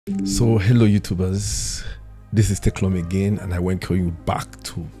So hello YouTubers, this is Thinkplus again, and I welcome you back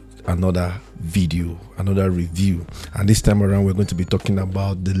to another video, another review. And this time around we're going to be talking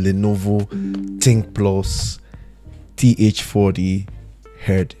about the Lenovo Thinkplus TH40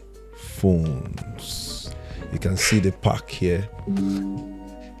 headphones. You can see the pack here.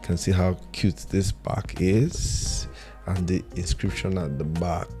 You can see how cute this pack is, and the inscription at the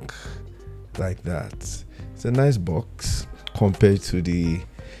back like that. It's a nice box compared to the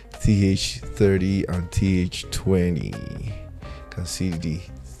TH30 and TH20. You can see the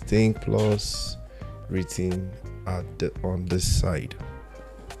Thinkplus written on this side.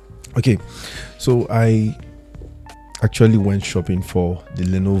 Okay, so I actually went shopping for the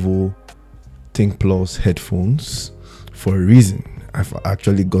Lenovo Thinkplus headphones for a reason. I've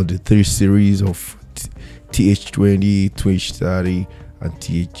actually got the 3 series of TH20, TH30 and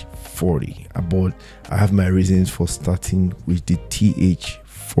TH40. I have my reasons for starting with the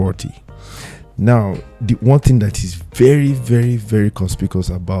TH40. Now, the one thing that is very conspicuous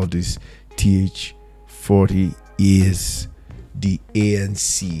about this TH40 is the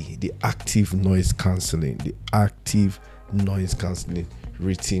ANC, the active noise cancelling,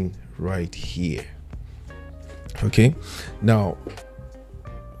 written right here. Okay, now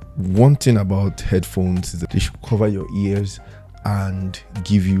one thing about headphones is that they should cover your ears and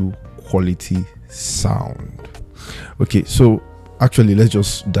give you quality sound. Okay, so actually let's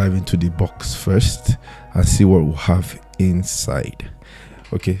just dive into the box first and see what we'll have inside.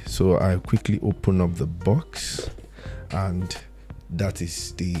 Okay, so I quickly open up the box, and that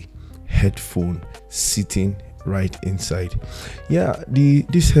is the headphone sitting right inside. Yeah,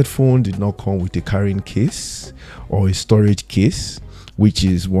 this headphone did not come with a carrying case or a storage case, which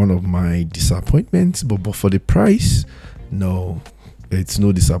is one of my disappointments, but for the price, no, it's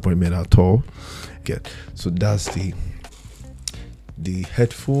no disappointment at all. Okay, so that's the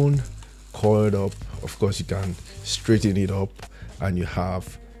headphone coiled up. Of course, you can straighten it up and you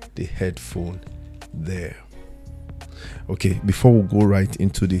have the headphone there. Okay, before we go right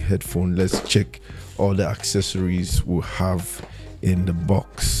into the headphone, let's check all the accessories we have in the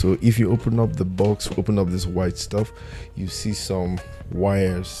box. So if you open up the box, open up this white stuff, you see some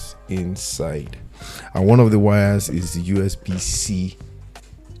wires inside, and one of the wires is the USB-C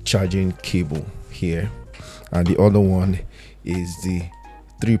charging cable here, and the other one is the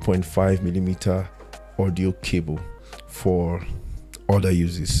 3.5mm audio cable for other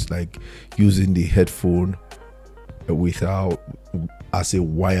uses, like using the headphone as a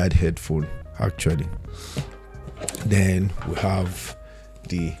wired headphone actually. Then we have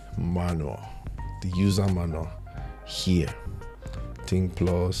the manual, the user manual here.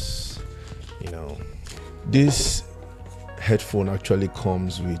 Thinkplus, this headphone actually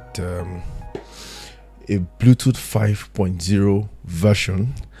comes with a Bluetooth 5.0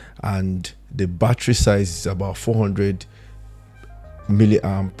 version, and the battery size is about 400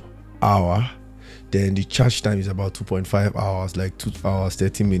 milliamp hour. Then the charge time is about 2.5 hours, like 2 hours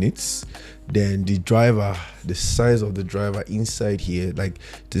 30 minutes. Then the driver, the size of the driver inside here, like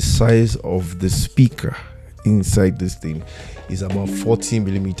the size of the speaker inside this thing, is about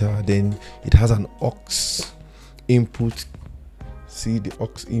 40mm. Then it has an aux input. See the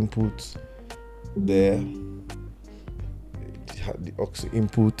aux input there, the aux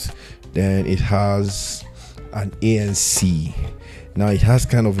input. Then it has an ANC. Now it has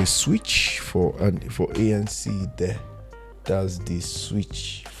kind of a switch for ANC there. That's the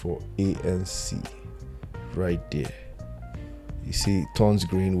switch for ANC right there. You see it turns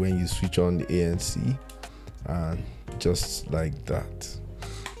green when you switch on the ANC, and just like that.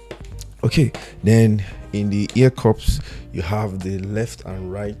 Okay, then in the ear cups you have the left and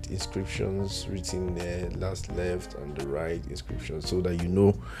right inscriptions written there. That's left and the right inscription, so that you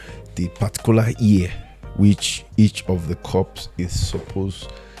know the particular ear which each of the cups is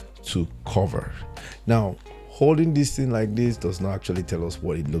supposed to cover. Now, holding this thing like this does not actually tell us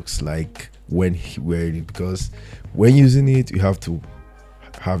what it looks like when wearing it, because when using it you have to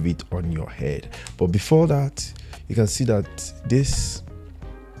have it on your head. But before that, you can see that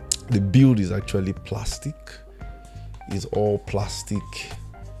the build is actually plastic. It's all plastic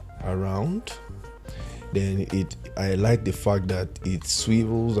around. Then I like the fact that it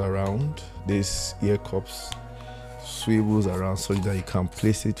swivels around. This ear cups swivels around so that you can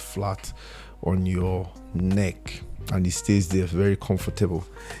place it flat on your neck and it stays there, very comfortable.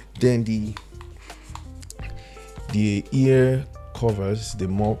 Then the ear covers, the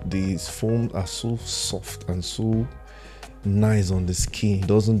foam are so soft and so nice on the skin. It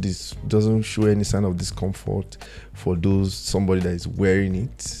doesn't show any sign of discomfort for somebody that is wearing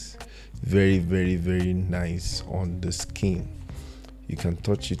it. Very nice on the skin. You can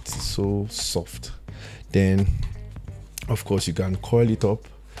touch it, it's so soft. Then of course you can coil it up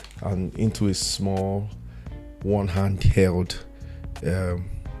and into a small one hand held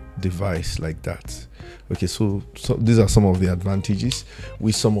device like that. Okay, so these are some of the advantages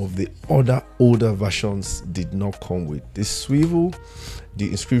which some of the other older versions did not come with. This swivel,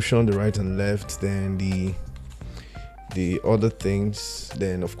 the inscription, the right and left, then the other things.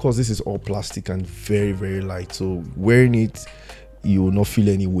 Then of course this is all plastic and very, very light, so wearing it you will not feel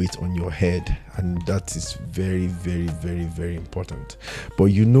any weight on your head, and that is very, very, very, very important. But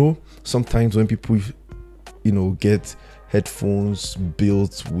you know, sometimes when people get headphones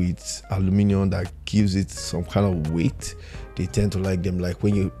built with aluminum that gives it some kind of weight, they tend to like them. Like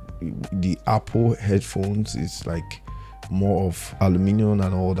when the Apple headphones is like more of aluminum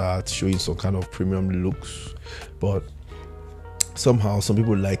and all that, showing some kind of premium looks, but somehow some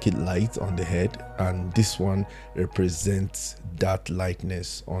people like it light on the head, and this one represents that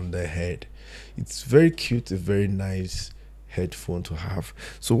lightness on the head. It's very cute, a very nice headphone to have.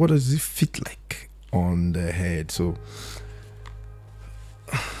 So what does it fit like on the head? So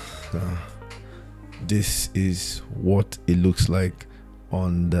this is what it looks like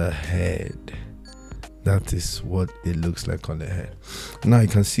on the head. That is what it looks like on the head. Now you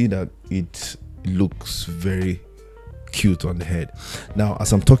can see that it looks very cute on the head. Now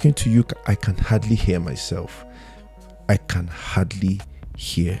as I'm talking to you, I can hardly hear myself. I can hardly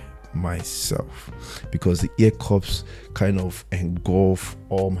hear myself because the ear cups kind of engulf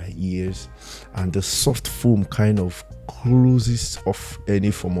all my ears, and the soft foam kind of closes off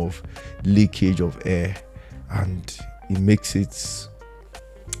any form of leakage of air, and it makes it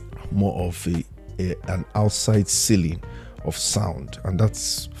more of an outside ceiling of sound, and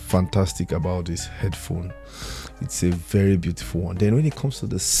that's fantastic about this headphone. It's a very beautiful one. Then when it comes to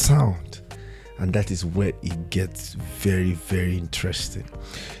the sound, and that is where it gets very, very interesting.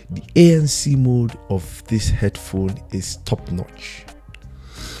 The ANC mode of this headphone is top notch.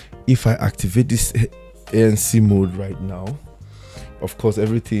 If I activate this ANC mode right now, of course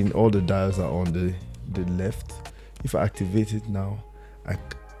everything, all the dials are on the left. If I activate it now,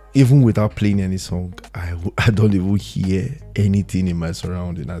 even without playing any song, I don't even hear anything in my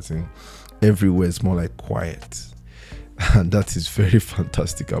surrounding. As in, everywhere is more like quiet, and that is very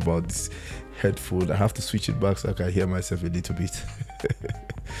fantastic about this headphone. I have to switch it back so I can hear myself a little bit.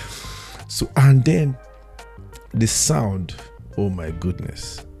 So, and then the sound, oh my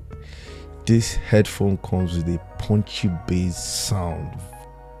goodness, this headphone comes with a punchy bass sound,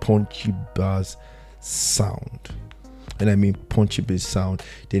 punchy bass sound. And I mean punchy bass sound,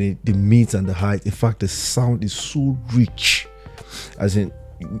 then the mids and the highs. In fact, the sound is so rich, as in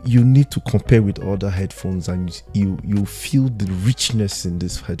you need to compare with other headphones, and you feel the richness in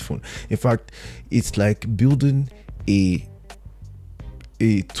this headphone. In fact, it's like building a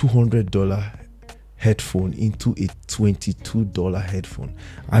 $200 headphone into a $22 headphone.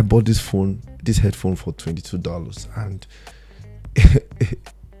 I bought this headphone for $22, and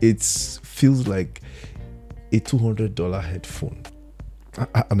it feels like a $200 headphone,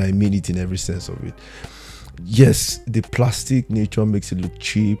 and I mean it in every sense of it. Yes, the plastic nature makes it look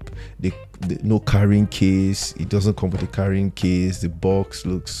cheap. The no carrying case, it doesn't come with a carrying case. The box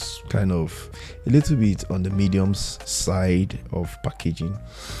looks kind of a little bit on the medium side of packaging,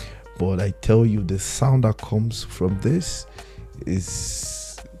 but I tell you, the sound that comes from this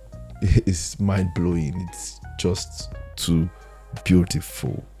is mind-blowing. It's just too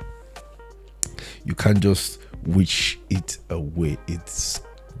beautiful. You can't just wish it away. It's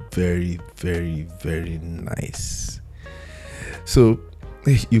very, very, very nice. So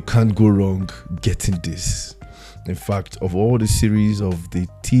you can't go wrong getting this. In fact, of all the series of the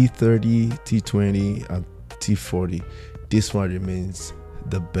T30, T20 and T40, this one remains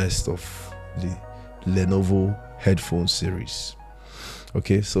the best of the Lenovo headphone series.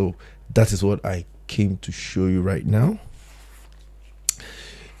 Okay, so that is what I came to show you right now.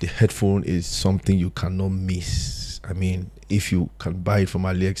 The headphone is something you cannot miss. I mean, if you can buy it from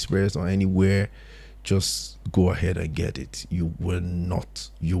AliExpress or anywhere, just go ahead and get it. You will not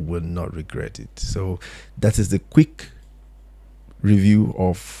regret it. So that is the quick review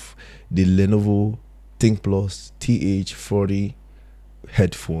of the Lenovo Thinkplus TH40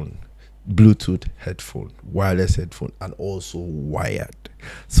 headphone, Bluetooth headphone, wireless headphone, and also wired.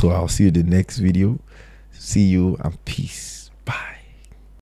 So I'll see you in the next video. See you and peace. Bye.